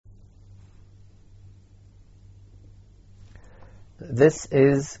This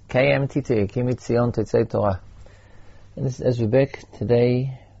is KMTT, Kimitzion Tetzei Torah. And this is Ezra Beck.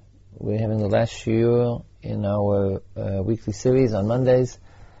 Today we're having the last shiur in our weekly series on Mondays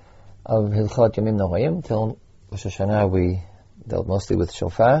of Hilchot Yomim Noraim. Till Rosh Hashanah we dealt mostly with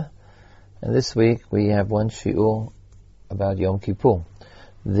Shofar. And this week we have one shiur about Yom Kippur.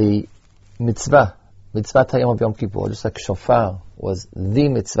 The Mitzvah Hayom of Yom Kippur, just like Shofar was the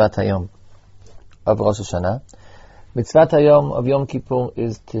Mitzvah Hayom of Rosh Hashanah. Mitzvah Hayom of Yom Kippur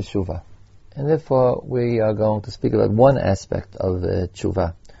is Teshuvah. And therefore we are going to speak about one aspect of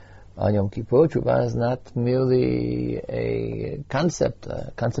Teshuvah on Yom Kippur. Teshuvah is not merely a concept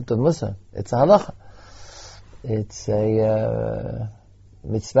of Mussar. It's a halacha. It's a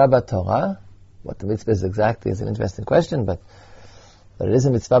mitzvah b'Torah. What the mitzvah is exactly is an interesting question, but it is a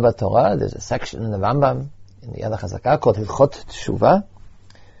mitzvah b'Torah. There's a section in the Rambam, in the Yad HaChazakah, called Hilchot Teshuvah.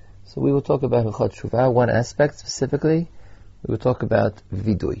 So we will talk about Hilchot Teshuvah, one aspect specifically. We will talk about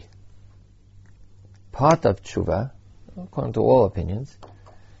Vidui. Part of Teshuvah, according to all opinions,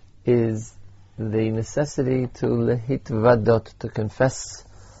 is the necessity to lehitvadot, to confess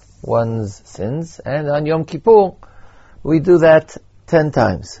one's sins. And on Yom Kippur, we do that 10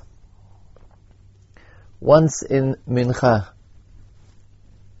 times. Once in Mincha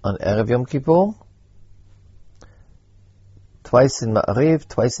on Erev Yom Kippur, twice in Ma'ariv,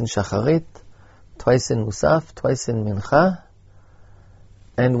 twice in Shacharit, twice in Musaf, twice in Mincha,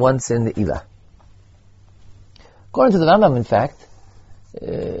 and once in the Ilah. According to the Rambam, in fact,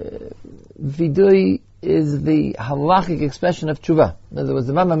 Vidui is the halachic expression of Teshuvah. In other words,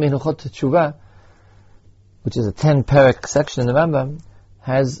 the Rambam in Hilchot Teshuvah, which is a 10-parak section in the Rambam,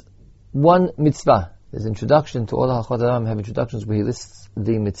 has one mitzvah. There's introduction to all the Halachot. The Rambam have introductions where he lists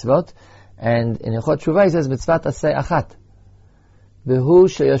the mitzvot, and in Hilchot Teshuvah he says mitzvat aseh achat. The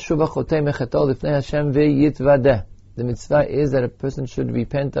mitzvah is that a person should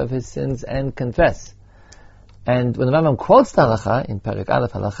repent of his sins and confess. And when the Rambam quotes the halacha in Perek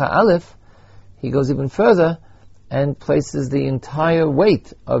Aleph, halacha Aleph, he goes even further and places the entire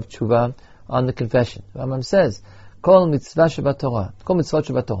weight of tshuva on the confession. The Rambam says, Kol mitzvah shebat Torah, Kol mitzvot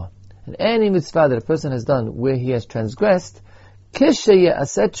shebat Torah. And any mitzvah that a person has done where he has transgressed, when he does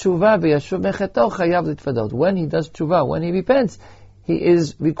tshuva, when he repents, he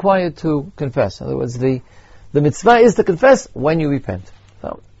is required to confess. In other words, the mitzvah is to confess when you repent.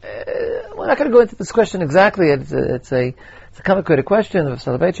 So, we're not going to go into this question exactly. It's a complicated question. The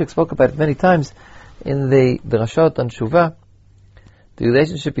Soloveitchik spoke about it many times in the Drashot on Shuvah. The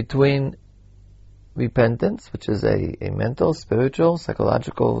relationship between repentance, which is a mental, spiritual,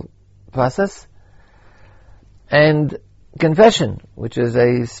 psychological process, and confession, which is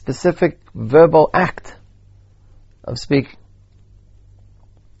a specific verbal act of speaking.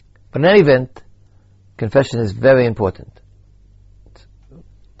 But in any event, confession is very important.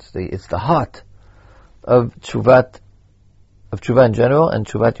 It's the heart of Tshuvat in general, and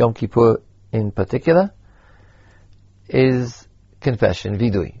Tshuvat Yom Kippur in particular, is confession,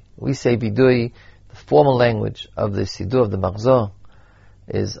 Vidui. We say Vidui, the formal language of the Siddur of the Machzor,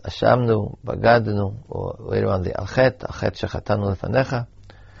 is Ashamnu, Bagadnu, or later on the Achet Shechatanu Lefanecha.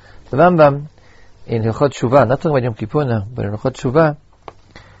 The Rambam in Hilchot Teshuvah, not talking about Yom Kippur now, but in Hilchot Teshuvah,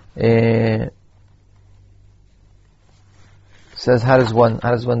 says how does one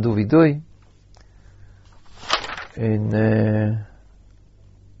do Vidui? In the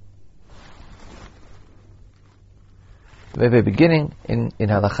very beginning, in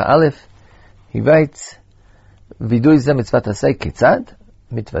Halacha Aleph, he writes, Vidui ze mitzvat asay ketzad,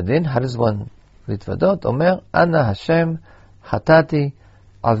 mitvadin, how does one mitvadot? Omer, Ana Hashem, hatati,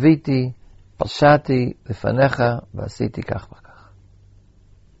 aviti, pashati, lefanecha, vasiti kach v'kach.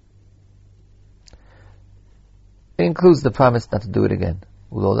 It includes the promise not to do it again.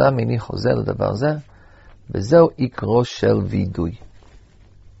 Ulolam mini chozer l'davar zeh, v'zeu ikro shel vidui.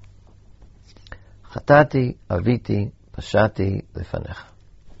 Chatati, aviti, pashati, lefanecha.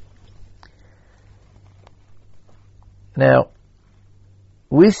 Now,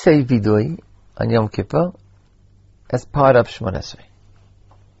 we say vidui on Yom Kippur as part of Shemona Esrei.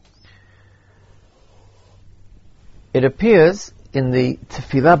 It appears in the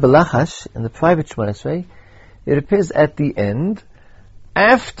Tefillah B'Lachash, in the private Shemona Esrei. It appears at the end,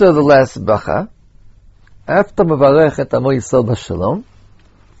 after the last bracha, after Mavarech et Amo Yisrael B'Shalom,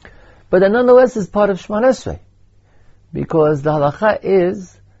 but then nonetheless is part of Shemona Esrei, because the halacha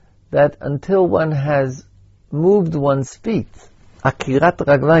is that until one has moved one's feet, Akirat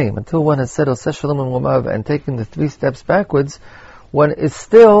Raglayim, until one has said Oseh Shalom U'Romav and taken the 3 steps backwards, one is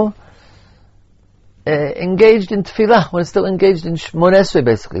still engaged in Tefillah, one is still engaged in Shemona Esrei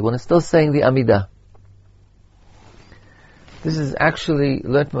basically, one is still saying the Amidah. This is actually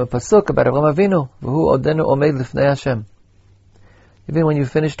learned from a pasuk about Avraham Avinu. V'hu odenu omed lifnei Hashem. Even when you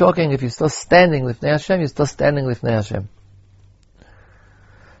finish talking, if you're still standing lifnei Hashem, you're still standing lifnei Hashem.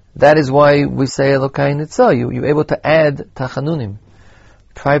 That is why we say Elokai Nitzah. You're able to add tachanunim,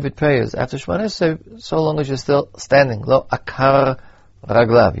 private prayers, after Shemona Esrei, so long as you're still standing. Lo akar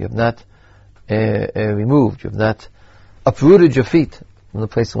raglav. You have not removed, you have not uprooted your feet from the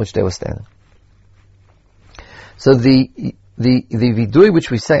place in which they were standing. So the vidui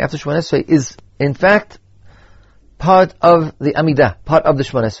which we say after Shemona Esrei is, in fact, part of the Amidah, part of the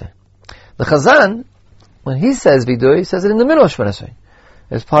Shemona Esrei. The Chazan, when he says vidui, he says it in the middle of Shemona Esrei.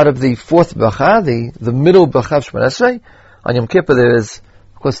 As part of the fourth bracha, the middle bracha of Shemona Esrei. On Yom Kippur there is,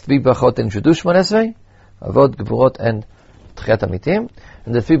 of course, three brachot that introduce Shemona Esrei, Avod, Geburot, and Tchiyat Amitim.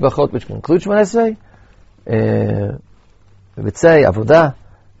 And the three brachot which conclude Shemona Esrei, Vitzei, Avodah,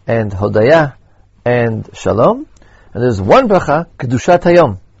 and Hodaya, and Shalom. And there's one bracha, Kedushat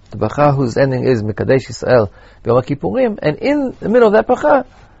Hayom. The bracha whose ending is Mekadesh Yisrael B'Yom Kippurim. And in the middle of that bracha,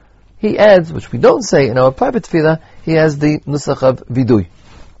 he adds, which we don't say in our private tefillah, he has the nusach of vidui.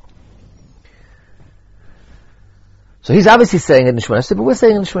 So he's obviously saying it in Shemona Esrei, but we're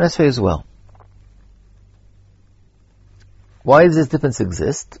saying it in Shemona Esrei as well. Why does this difference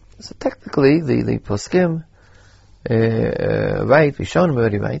exist? So technically, the poskim, right, Rishonim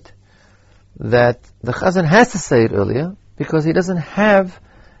already right, that the Chazan has to say it earlier, because he doesn't have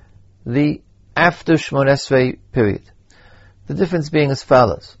the after Shemona Esrei period. The difference being as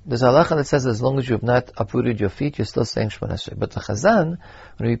follows. There's a halacha that says as long as you have not uprooted your feet, you're still saying Shemona Esrei. But the Chazan,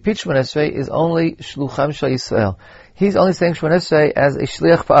 when we repeat Shemona Esrei, is only Shlucham Shal Yisrael. He's only saying Shemona Esrei as a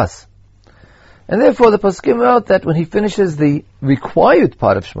shliach for us. And therefore the poskim wrote that when he finishes the required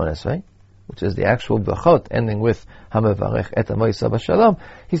part of Shemona Esrei, which is the actual brachot ending with Hamevarech et Amo Yisrael B'Shalom,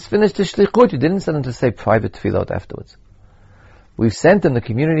 he's finished the shlichut. You didn't send him to say private tefillot afterwards. We've sent him, the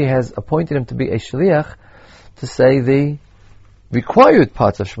community has appointed him to be a shliach to say the required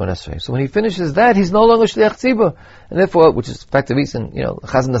parts of Shemona Esrei. So when he finishes that, he's no longer shliach tzibur, and therefore, which is in fact the reason,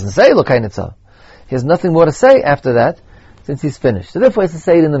 Chazan doesn't say Elokai Nitzah. He has nothing more to say after that, since he's finished. So therefore, he has to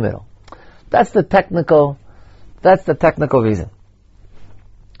say it in the middle. That's the technical reason.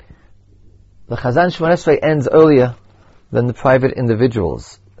 The Chazan Shemona Esrei ends earlier than the private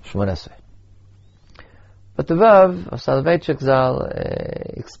individuals Shemona Esrei. But the Rav of Soloveitchik Zal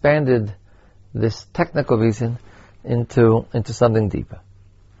expanded this technical reason into something deeper.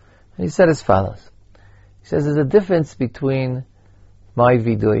 And he said as follows. He says there's a difference between my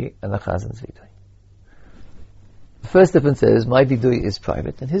vidui and the Chazan's vidui. The first difference is my vidui is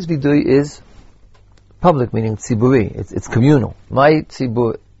private and his vidui is public, meaning tziburi. It's communal. My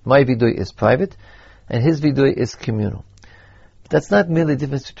vidui is private and his vidui is communal. But that's not merely a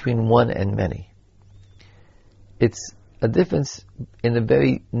difference between one and many. It's a difference in the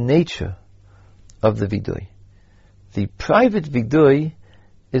very nature of the vidui. The private vidui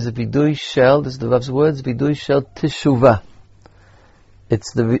is a vidui shel, this is the Rav's words, vidui shel teshuvah.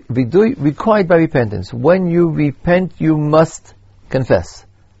 It's the vidui required by repentance. When you repent, you must confess.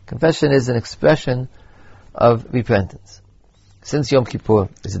 Confession is an expression of repentance. Since Yom Kippur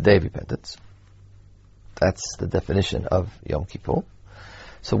is a day of repentance, that's the definition of Yom Kippur.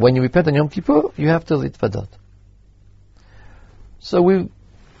 So when you repent on Yom Kippur, you have to litvadot. So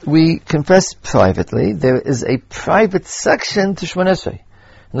we confess privately. There is a private section to Shemona Esrei,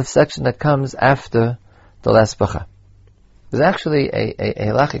 and the section that comes after the last bracha. There's actually a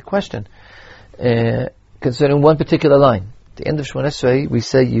halachic question concerning one particular line. At the end of Shemona Esrei, we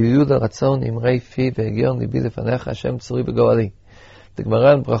say, Yiyu l'ratzon imrei fi ve'egion libi lefanecha Hashem tzuri b'goali. The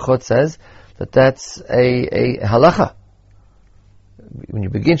Gemara in Brachot says that that's a halacha. When you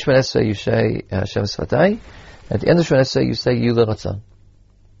begin Shemona Esrei, you say Hashem Sfatai. At the end of Shemona Esrei, you say Yiyu l'ratzon.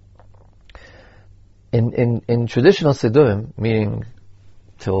 In traditional Siddurim, meaning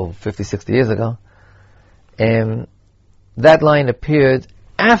till 50, 60 years ago, that line appeared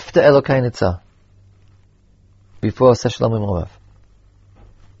after Elokai Nitzah, before Shalom Imrovav.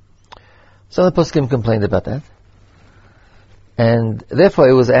 Some of the poskim complained about that, and therefore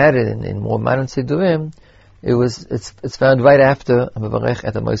it was added in more modern Siddurim. It's found right after Mevarech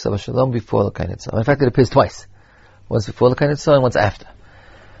et Amo Yisrael B'Shalom, before Elokai Nitzah. In fact, it appears twice. Once before Elokai Nitzah and once after.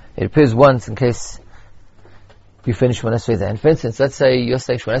 It appears once in case you finish Shemona Esrei then. For instance, let's say you're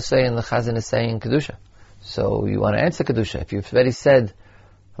saying Shemona Esrei and the Chazan is saying Kedusha. So you want to answer Kedusha. If you've already said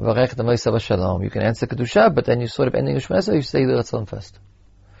Mevarech et Amo Yisrael B'Shalom, you can answer Kedusha, but then you sort of ending Shemona Esrei, you say Ratzon first.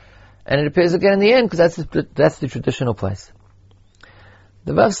 And it appears again in the end, because that's the traditional place.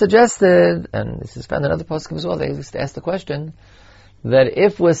 The Rav suggested, and this is found in other poskim as well, they used to ask the question, that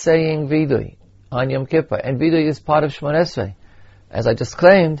if we're saying Vidui on Yom Kippur, and Vidui is part of Shmon Esrei, as I just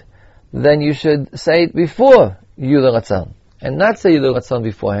claimed, then you should say it before Yud Ratzon, and not say Yud Ratzon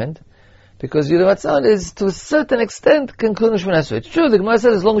beforehand, because Yud Ratzon is, to a certain extent, concluding Shmon Esrei. It's true, the Gemara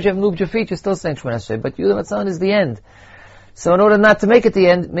says as long as you haven't moved your feet, you're still saying Shmon Esrei, but Yud Ratzon is the end. So in order not to make it the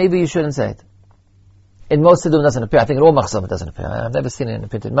end, maybe you shouldn't say it. In most Siddurim it doesn't appear. I think in all Machzor it doesn't appear. I've never seen it in a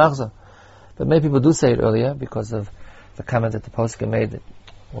printed Machzor. But many people do say it earlier because of the comment that the Poskim made that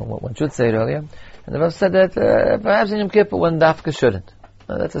one should say it earlier. And the Rav said that perhaps in Yom Kippur one dafka shouldn't.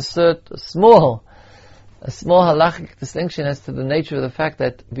 That's a small halachic distinction as to the nature of the fact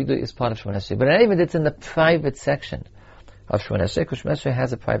that Vidui is part of Shmon Esrei. But in any event, it's in the private section of Shmon Esrei, because Shmon Esrei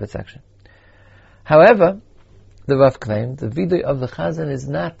has a private section. However, the Rav claimed the Vidui of the Chazan is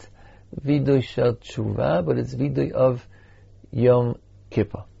not Vidui Shel Tshuva, but it's Vidui of Yom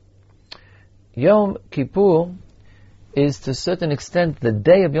Kippur. Yom Kippur is, to a certain extent, the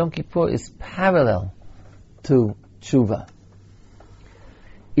day of Yom Kippur is parallel to Tshuva.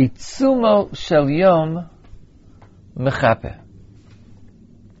 Itzumo Shel Yom Mechaper.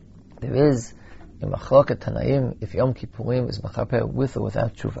 There is a Machloket Tanaim if Yom Kippurim is Mechaper with or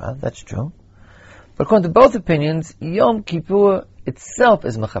without Tshuva. That's true. But according to both opinions, Yom Kippur itself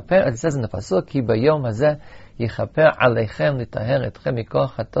is Mechaper. It says in the Pasuk, Ki Bayom Hazeh Yichaper Aleichem Litaher Etchem Mikol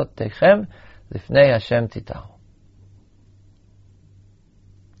Chatot Teichem Lifnei Hashem Titahu.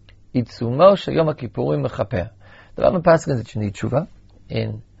 Itzumo Shel Yom Kippurim Mechaper. The Rambam passes that you need Tshuva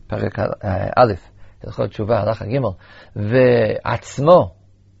in Perek Aleph, Hilchot Tshuva, Halacha Gimel, ve'atzmo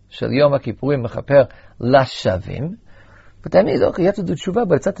shel Yom HaKippurim mechaper lashavim. But that means, okay, you have to do Tshuva,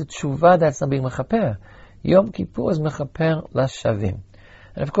 but it's not the Tshuva that's not being mechaper. Yom Kippur is mechaper lashavim.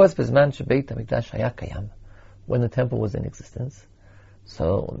 And of course, Bezman Shebeit HaMikdash haya kayam, when the temple was in existence,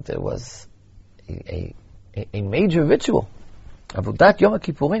 so there was a major ritual, Avodat Yom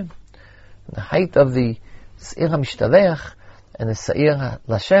HaKippurim, the height of the Seir HaMishtalech, and the Seir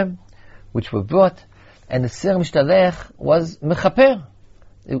Lashem, which were brought, and the Seir Mishtalech was Mechaper.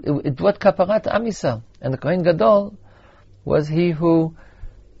 It brought Kaparat Am Yisrael, and the Kohen Gadol was he who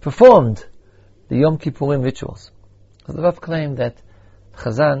performed the Yom Kippurim rituals. So the Rav claimed that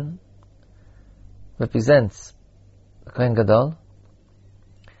Chazan represents the Kohen Gadol,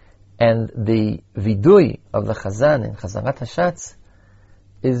 and the Vidui of the Chazan in Chazarat HaShatz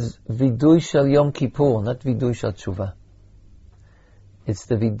is Vidui Shel Yom Kippur, not Vidui Shel Tshuva. It's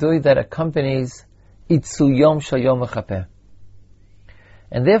the vidui that accompanies Itzu Yom Shel Yom Mechaper.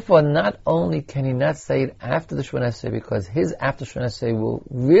 And therefore, not only can he not say it after the Shmon Esrei, because his after Shmon Esrei will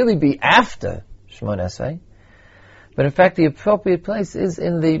really be after Shmon Esrei, but in fact the appropriate place is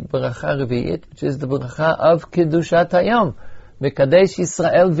in the Bracha Revi'it, which is the Bracha of Kedushat Hayom, Mekadesh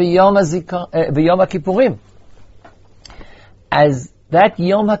Yisrael v'Yom HaKippurim. As that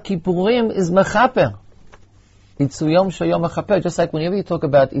Yom HaKippurim is Mechaper. Itzu Yom Shel Yom HaChaper. Just like whenever you talk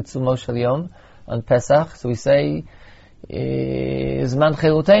about Itzumo Shel Yom on Pesach, so we say Zman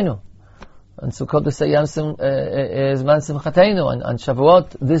Cherutenu. On Sukkot we say Zman Simchatenu. On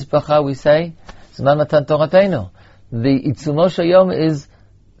Shavuot, this bracha we say Zman Matan Toratenu. The Itzumo Shel Yom is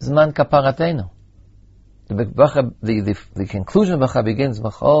Zman Kaparatenu. The conclusion of bracha begins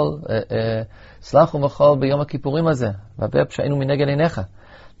Machol Slachu Machol b'Yom HaKippurim hazeh v'aber psha'inu mineged einecha.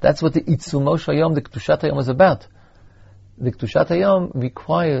 That's what the Itzumo Shel Yom, the Kedushat Hayom, is about. The Kedushat Hayom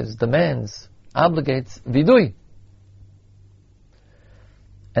requires, demands, obligates vidui.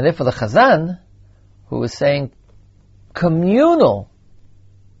 And therefore the Chazan, who is saying communal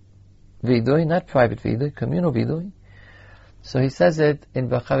vidui, not private vidui, communal vidui, so he says it in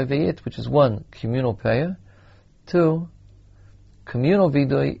Bracha Revi'it, which is 1, communal prayer, 2, communal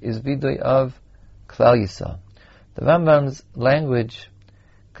vidui is vidui of Klal Yisrael. The Rambam's language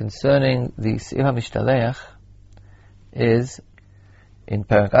concerning the Seir HaMishtalech is in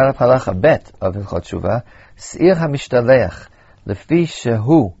Perek Aleph Halacha Bet of Hilchot Tshuva, Seir HaMishtalech lefi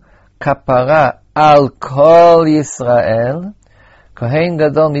shehu kapara al kol Yisrael, Kohen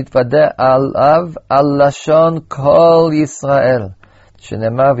Gadol mitvada alav al lashon kol Yisrael,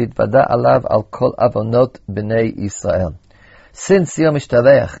 shenemar vitvada alav al kol avonot bnei Yisrael. Since Seir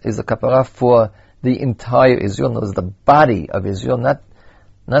HaMishtalech is a kapara for the entire Israel, knows the body of Israel, not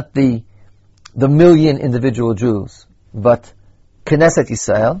the million individual Jews, but Knesset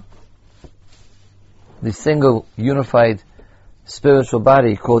Yisrael, the single unified spiritual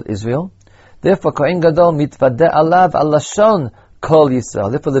body called Israel. Therefore, Kohen Gadol mitvadeh alav al lashon kol Yisrael.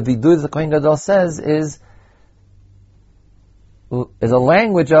 Therefore, the vidui that the Kohen Gadol says is a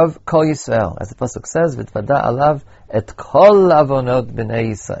language of kol Yisrael, as the pasuk says, mitvadeh alav et kol avonot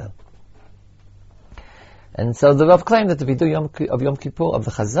bnei Yisrael. And so the Rav claimed that the vidui of Yom Kippur of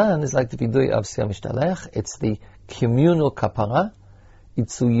the Chazan is like the vidui of Siyam Mishtalech. It's the communal kapara.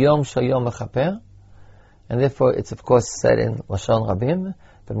 Itzu Yom Shayom Mechaper. And therefore it's of course said in Lashon Rabim,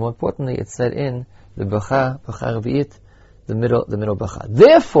 but more importantly it's said in the Bracha Revi'it, the middle Bracha.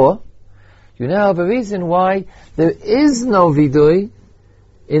 Therefore, you now have a reason why there is no vidui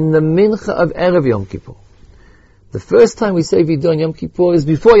in the Mincha of Erev Yom Kippur. The first time we say vidui on Yom Kippur is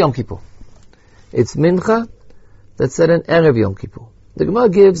before Yom Kippur. It's Mincha that's said in Erev Yom Kippur. The Gemara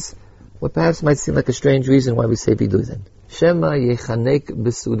gives what perhaps might seem like a strange reason why we say vidui then. Shema yechanek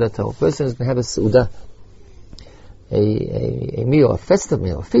b'sudato. A person is going to have a suda, a meal, a festive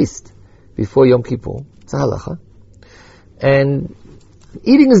meal, a feast before Yom Kippur. It's a halacha. And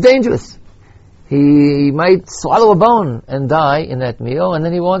eating is dangerous. He might swallow a bone and die in that meal, and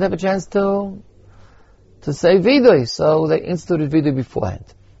then he won't have a chance to say vidui. So they instituted vidui beforehand.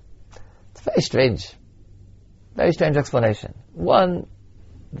 It's very strange explanation. One,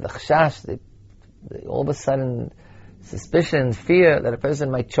 the chashash, all of a sudden suspicion, fear that a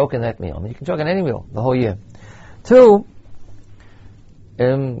person might choke in that meal. I mean, you can choke in any meal the whole year. Two,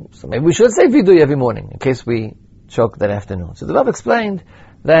 so maybe we should say vidui every morning in case we choke that afternoon. So the Rav explained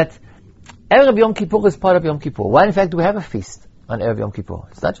that Erev Yom Kippur is part of Yom Kippur. Why in fact do we have a feast on Erev Yom Kippur?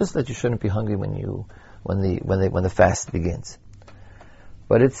 It's not just that you shouldn't be hungry when the fast begins,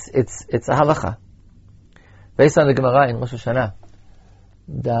 but it's a halacha based on the Gemara in Rosh Hashanah.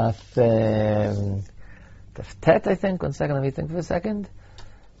 Daf Tet, I think. 1 second, let me think for a second.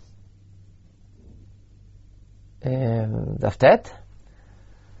 Daf Tet.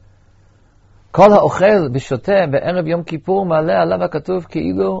 כל האוכל בשותה בערב יום כיפור מעלה עליו הכתוב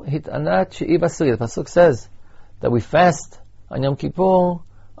כאילו התענת שהיא בעשירי. The pasuk says that we fast on Yom Kippur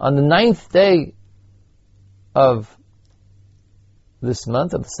on the 9th day of this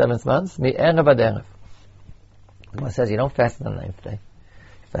month, of the 7th month, מערב עד ערב. The Gemara says you don't fast on the 9th day,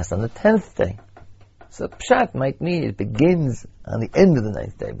 you fast on the 10th day. So pshat might mean it begins on the end of the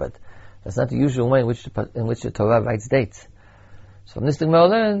 9th day, but that's not the usual way in which the Torah writes dates. So from this the Gemara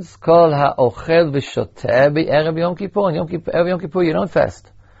learns, Kol ha'ochel v'shoteh be'erev Yom Kippur. On Erev Yom Kippur you don't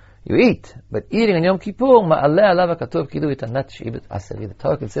fast, you eat. But eating on Yom Kippur, ma'aleh alav ha'katuv kidu itanat she'ibet aseri. The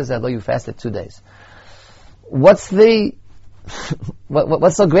Torah says that though you fasted 2 days. What's so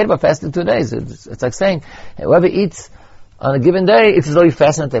great about fasting 2 days? It's like saying, whoever eats on a given day, it's as though you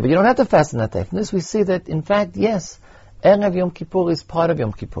fast on that day. But you don't have to fast on that day. From this we see that, in fact, yes, Erev Yom Kippur is part of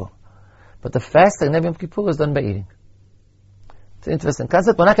Yom Kippur. But the fasting on Erev Yom Kippur is done by eating. It's an interesting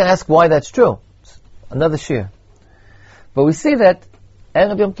concept. We're not going to ask why that's true. It's another shir. But we see that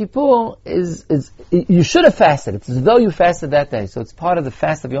Erev Yom Kippur is you should have fasted. It's as though you fasted that day. So it's part of the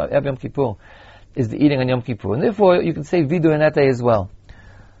fast of Erev Yom Kippur, is the eating on Yom Kippur. And therefore, you can say vidui on that day as well.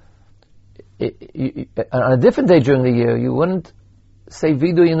 On a different day during the year, you wouldn't say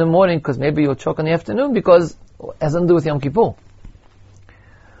vidui in the morning because maybe you'll choke in the afternoon because it has nothing to do with Yom Kippur.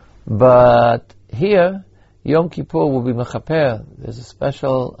 But here, Yom Kippur will be mechaper. There's a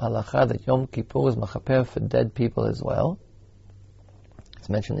special halacha that Yom Kippur is mechaper for dead people as well. It's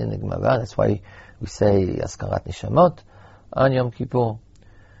mentioned in the Gemara. That's why we say Askarat Nishamot on Yom Kippur,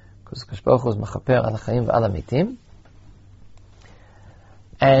 because Kadosh Baruch Hu is mechaper al ha'chaim v'al ha'mitim.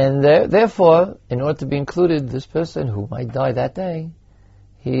 And therefore, in order to be included, this person who might die that day,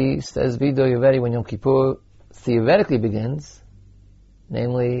 he says vidui already when Yom Kippur theoretically begins,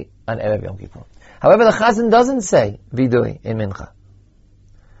 namely on Erev Yom Kippur. However, the Chazan doesn't say vidui in Mincha.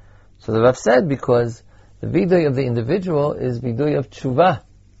 So the Rav said because the vidui of the individual is vidui of tshuva.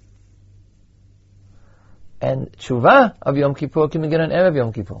 And tshuva of Yom Kippur can begin on Erev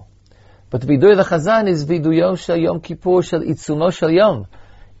Yom Kippur. But the vidui of the Chazan is viduyo shel Yom Kippur shel itzumo shel Yom.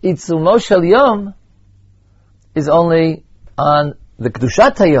 Itzumo shel Yom is only on the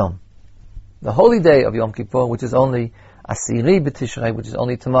Kedushat HaYom, the holy day of Yom Kippur, which is only Asiri b'Tishrei, which is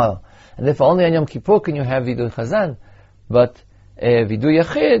only tomorrow. And therefore only on Yom Kippur can you have vidui Chazan. But vidui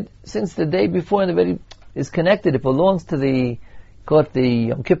Yachid, since the day before already is connected, it belongs to the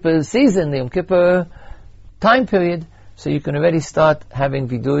Yom Kippur season, the Yom Kippur time period, so you can already start having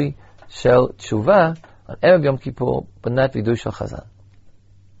vidui shel tshuva on Erev Yom Kippur, but not vidui shel Chazan.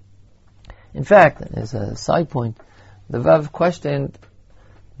 In fact, as a side point, the Vav questioned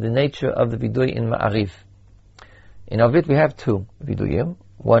the nature of the vidui in Ma'ariv. In Avit we have 2 viduyim.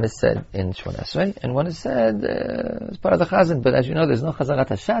 One is said in Shmona Esrei, and one is said as part of the Chazan. But as you know, there's no Chazarat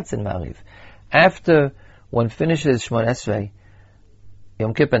Hashatz in Ma'ariv. After one finishes Shmona Esrei,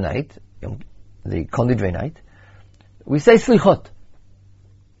 Yom Kippur night, the Kol Nidrei night, we say Slichot.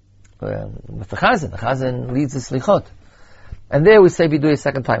 With the Chazan leads the Slichot. And there we say vidui a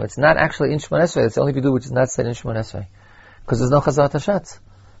second time. It's not actually in Shemon Esrei. It's the only vidui which is not said in Shemon Esrei. Because there's no Chazarat Hashatz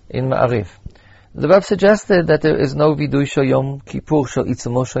in Ma'ariv. The Rav suggested that there is no vidui shel Yom Kippur shel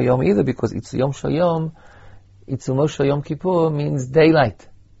Itzumo shel Yom either, because Itzumo shel Yom Kippur means daylight.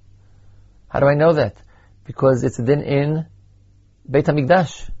 How do I know that? Because it's a din in Beit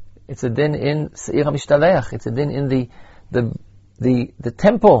HaMikdash. It's a din in Seir HaMishtaleach. It's a din in the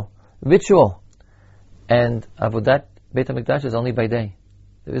temple ritual. And Avodat Beit HaMikdash is only by day.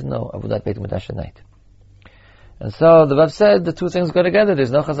 There is no Avodat Beit HaMikdash at night. And so the Rav said the two things go together. There's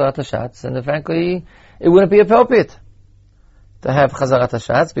no Chazarat Hashatz, and frankly, it wouldn't be appropriate to have Chazarat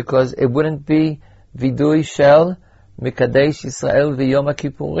Hashatz, because it wouldn't be Vidui Shel Mikadesh Yisrael v'Yom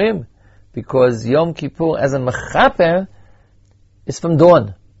Kippurim, because Yom Kippur as a Mechaper is from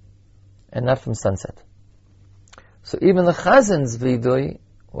dawn, and not from sunset. So even the Chazan's Vidui,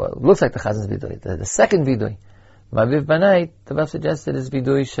 well, it looks like the Chazan's Vidui, the second Vidui, Ma'aviv Banait, the Rav suggested is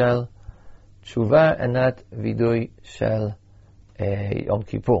Vidui Shel Tshuva and not Vidui Shel Yom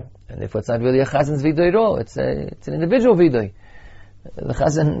Kippur. And therefore it's not really a Chazan's Vidui at all. It's an individual Vidui. The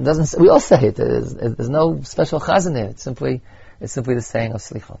Chazan doesn't, we all say it. There's no special Chazan there. It's simply the saying of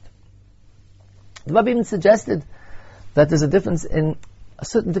Slichot. The Rabbi even suggested that there's a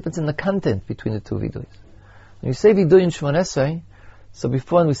certain difference in the content between the two Viduis. When you say Vidui in Shemon Esrei, so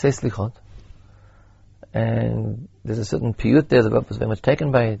before we say Slichot, and there's a certain piyut there, the Rav was very much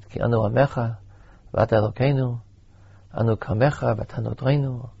taken by it. Ki anu amecha, v'ata Elokeinu, anu kamecha, v'ata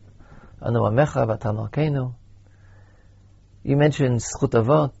nodreinu, anu amecha, v'ata malkeinu. You mention Zchut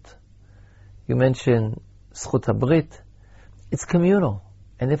Avot, you mention Zchut HaBrit. It's communal.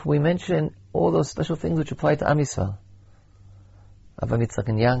 And if we mention all those special things which apply to Am Yisrael, Avraham, Yitzchak,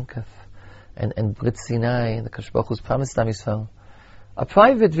 and Yankov, and Brit Sinai, and the Kadosh Baruch Hu's promised Am Yisrael, a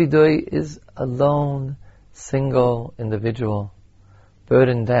private vidui is a lone, single individual,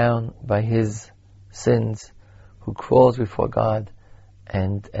 burdened down by his sins, who crawls before God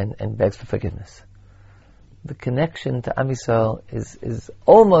and begs for forgiveness. The connection to Am Yisrael is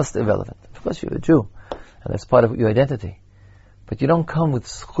almost irrelevant. Of course, you're a Jew, and that's part of your identity. But you don't come with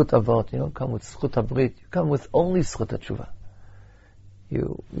Zchut Avot, you don't come with Zchut HaBrit, you come with only Zchut HaTshuva.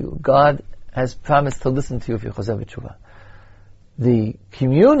 God has promised to listen to you if you chozer b'tshuva. The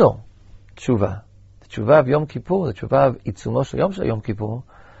communal tshuva, the tshuva of Yom Kippur, the tshuva of Itzumo shel Yom Kippur,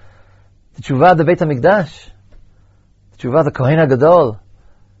 the tshuva of the Beit HaMikdash, the tshuva of the Kohen HaGadol,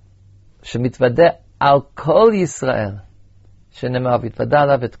 shemitvadeh al kol Yisrael, shenemar v'itvadah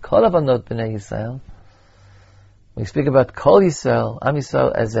alav et kol habanot b'nei Yisrael. We speak about kol Yisrael, Am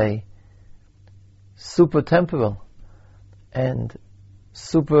Yisrael, as a super temporal and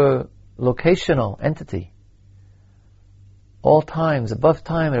super locational entity. All times, above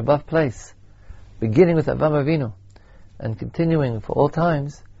time and above place, beginning with Avraham Avinu and continuing for all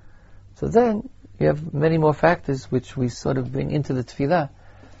times. So then you have many more factors which we sort of bring into the tefillah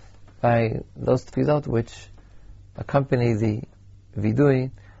by those tefillot which accompany the vidui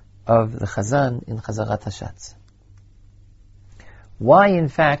of the Chazan in Chazarat Hashatz. Why, in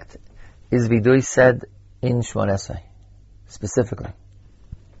fact, is vidui said in Shemon Esrei specifically?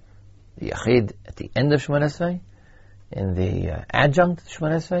 The Yachid at the end of Shemon Esrei, in the adjunct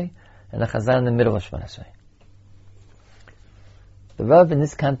Shemon Esrei, and the Chazan in the middle of Shemon Esrei. The Rav in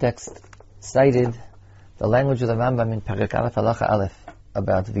this context cited the language of the Rambam in Perek Aleph Halacha Aleph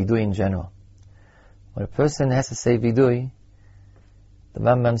about vidui in general. When a person has to say vidui, the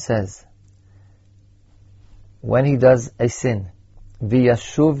Rambam says, when he does a sin,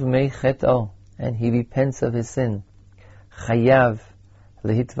 v'yashuv meichet'o, and he repents of his sin, chayav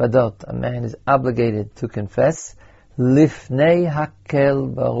lehitvadot, a man is obligated to confess, lifnei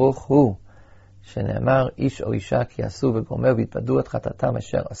hakel baruch hu, shene'emar ish o isha ki asu v'gomer v'itpadu et chatatam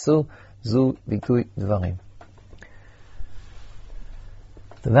asher asu, zu vitui dvarim.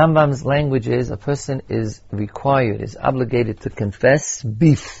 The Rambam's language is a person is required, is obligated to confess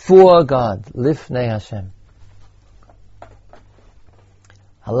before God, lifnei Hashem.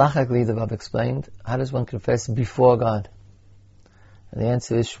 Halachically, the Rav explained, how does one confess before God? And the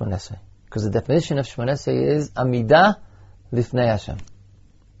answer is Shemon Esrei. Because the definition of Shemon Esrei is Amidah Lifnei Hashem.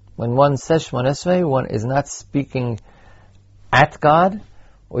 When one says Shemon Esrei, one is not speaking at God,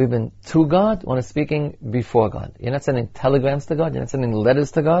 or even to God, one is speaking before God. You're not sending telegrams to God, you're not sending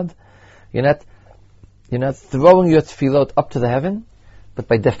letters to God, you're not throwing your tefillot up to the heaven, but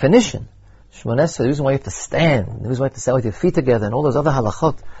by definition, Shemon Esrei, the reason why you have to stand, the reason why you have to stand with your feet together, and all those other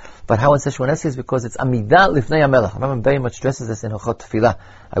halachot, but how one says Shemon Esrei is because it's Amidah Lifnei HaMelech. Rambam very much stresses this in Hilchot Tefillah.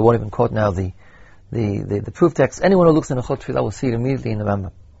 I won't even quote now the proof text. Anyone who looks in Hilchot Tefillah will see it immediately in the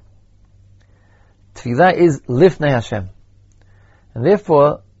Rambam. Tefillah is Lifnei Hashem. And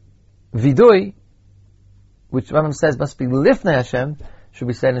therefore, vidui, which Rambam says must be lifnei Hashem, should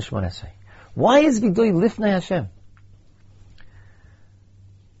be said in Shemona Esrei. Why is vidui lifnei Hashem?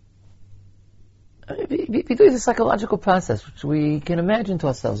 Vidui is a psychological process which we can imagine to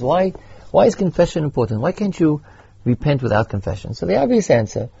ourselves. Why is confession important? Why can't you repent without confession? So the obvious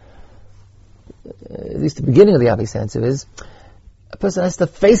answer, at least the beginning of the obvious answer, is a person has to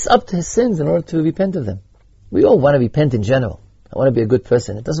face up to his sins in order to repent of them. We all want to repent in general. I want to be a good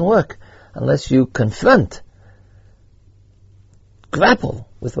person. It doesn't work unless you confront, grapple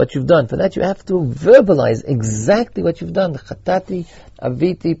with what you've done. For that you have to verbalize exactly what you've done. Chatati,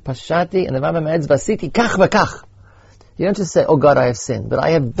 aviti, pashati, and the Rambam adds vasiti kach v'kach. You don't just say, oh God, I have sinned, but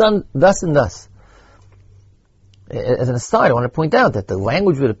I have done thus and thus. As an aside, I want to point out that the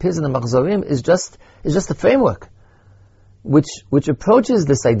language that appears in the Machzorim is just a framework which approaches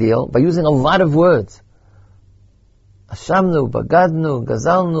this ideal by using a lot of words. Ashamnu, bagadnu,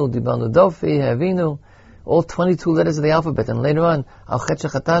 gazalnu, dibalnu dofi, havinu, all 22 letters of the alphabet, and later on, al chet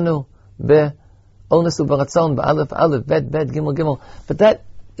shechatanu, be, onesu baratzon, ba'alef, alef, bet, gimel, gimel. But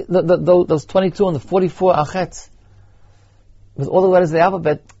those 22 and the 44 al chets, with all the letters of the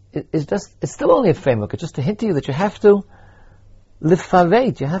alphabet, it's still only a framework. It's just to hint to you that you have to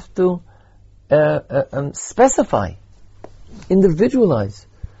lifaveit, you have to specify, individualize.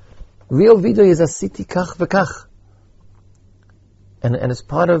 Real vidui is asiti kach v'kach. And as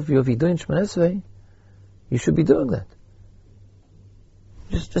part of your vidui in Shemona Esrei, you should be doing that.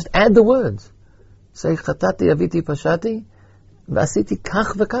 Just add the words. Say, chatati, aviti, pashati, v'asiti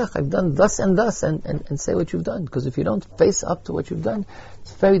kach v'kach. I've done thus and thus, and say what you've done. Because if you don't face up to what you've done,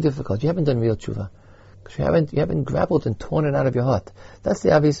 it's very difficult. You haven't done real tshuva. Because you haven't grappled and torn it out of your heart. That's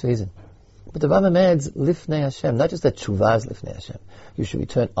the obvious reason. But the Rambam adds lifnei Hashem. Not just that tshuva is lifnei Hashem. You should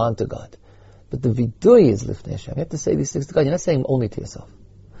return onto God. But the vidui is lifnei Hashem. You have to say these things to God. You're not saying only to yourself.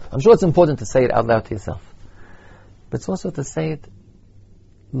 I'm sure it's important to say it out loud to yourself. But it's also to say it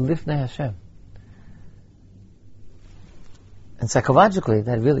lifnei Hashem. And psychologically,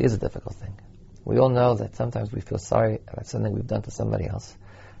 that really is a difficult thing. We all know that sometimes we feel sorry about something we've done to somebody else,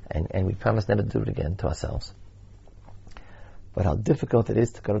 and we promise never to do it again to ourselves. But how difficult it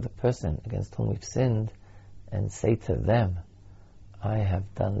is to go to the person against whom we've sinned and say to them, I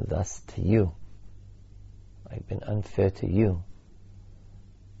have done thus to you. I've been unfair to you.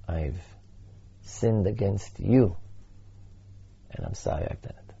 I've sinned against you. And I'm sorry I've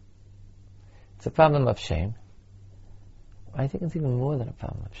done it. It's a problem of shame. I think it's even more than a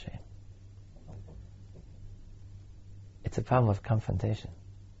problem of shame. It's a problem of confrontation.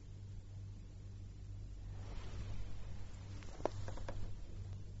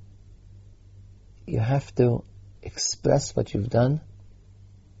 You have to express what you've done.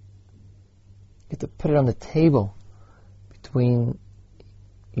 You have to put it on the table between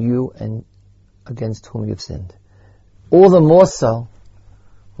you and against whom you've sinned. All the more so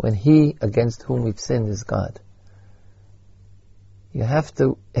when he against whom we've sinned is God. It has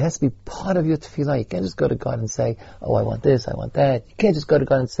to be part of your tefillah. You can't just go to God and say, oh, I want this, I want that. You can't just go to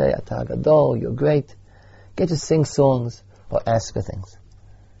God and say, Atah Gadol, you're great. You can't just sing songs or ask for things.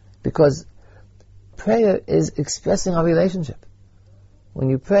 Because prayer is expressing our relationship. When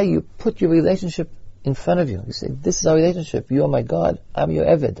you pray, you put your relationship in front of you. You say, this is our relationship. You are my God. I'm your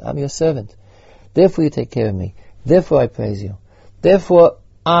Eved. I'm your servant. Therefore you take care of me. Therefore I praise you. Therefore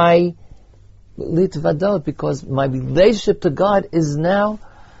I litvadot, because my relationship to God is now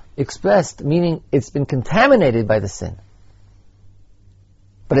expressed, meaning it's been contaminated by the sin.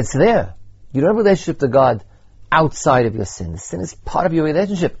 But it's there. You don't have a relationship to God outside of your sin. The sin is part of your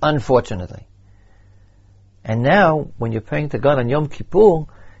relationship, unfortunately. And now, when you're praying to God on Yom Kippur,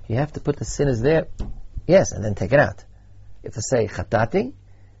 you have to put the sin is there, yes, and then take it out. You have to say, Chatati,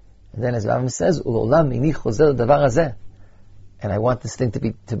 and then as Rambam says, U'olam ini chozer davar hazeh. And I want this thing to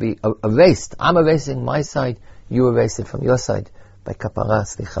be erased. I'm erasing my side, you erase it from your side, by kapara,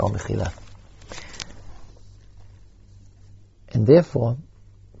 slicha, or mechila. And therefore,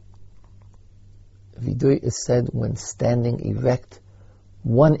 vidui is said when standing erect,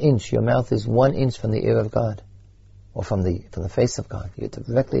 1 inch, your mouth is 1 inch from the ear of God, or from the face of God. You're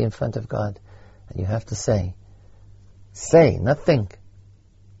directly in front of God, and you have to say, not think,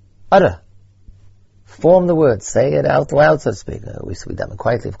 utter, form the words, say it out loud, so to speak. We done it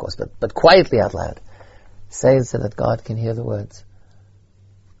quietly, of course, but quietly out loud. Say it so that God can hear the words.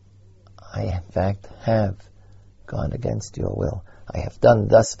 I, in fact, have gone against your will. I have done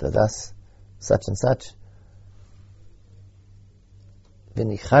thus for thus, such and such.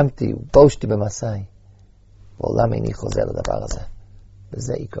 וניחמתי ובושתי במסעי ועולם איני חוזר לדבר הזה.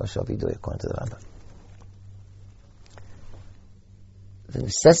 וזה עיקר של וידוי, according to the Rambam. the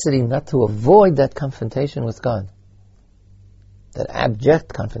necessity not to avoid that confrontation with God, that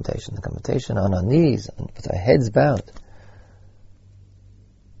abject confrontation, the confrontation on our knees, with our heads bowed,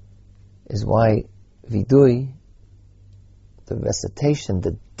 is why vidui, the recitation,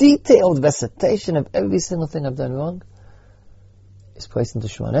 the detailed recitation of every single thing I've done wrong, is placed into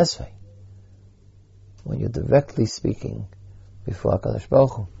Shemona Esrei. When you're directly speaking before HaKadosh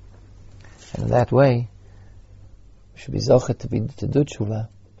Baruch Hu. And in that way, we should be zocher to do tshuva,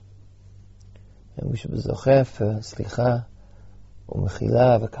 and we should be zocher for slicha,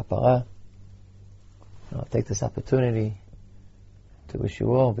 umechila, v'kapara. I'll take this opportunity to wish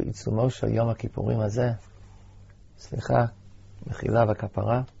you all b'itzumo shel Yom HaKippurim hazeh, slicha, mechila,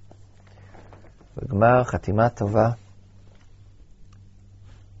 v'kapara, v'gmar chatima tova,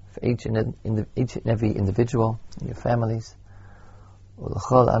 for each and every individual in your families,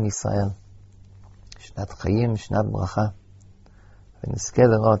 ולכל עם ישראל, שנת חיים, שנת ברכה, ונזכה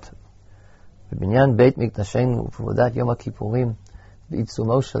לראות בבניין בית מקדשנו ובעבודת יום הכיפורים,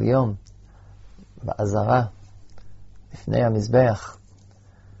 בעיצומו של יום, בעזרה, לפני המזבח,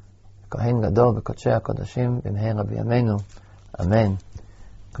 כהן גדול בקודשי הקודשים, במהרה בימינו, אמן.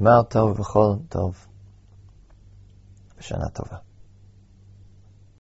 גמר טוב וכל טוב, ושנה טובה.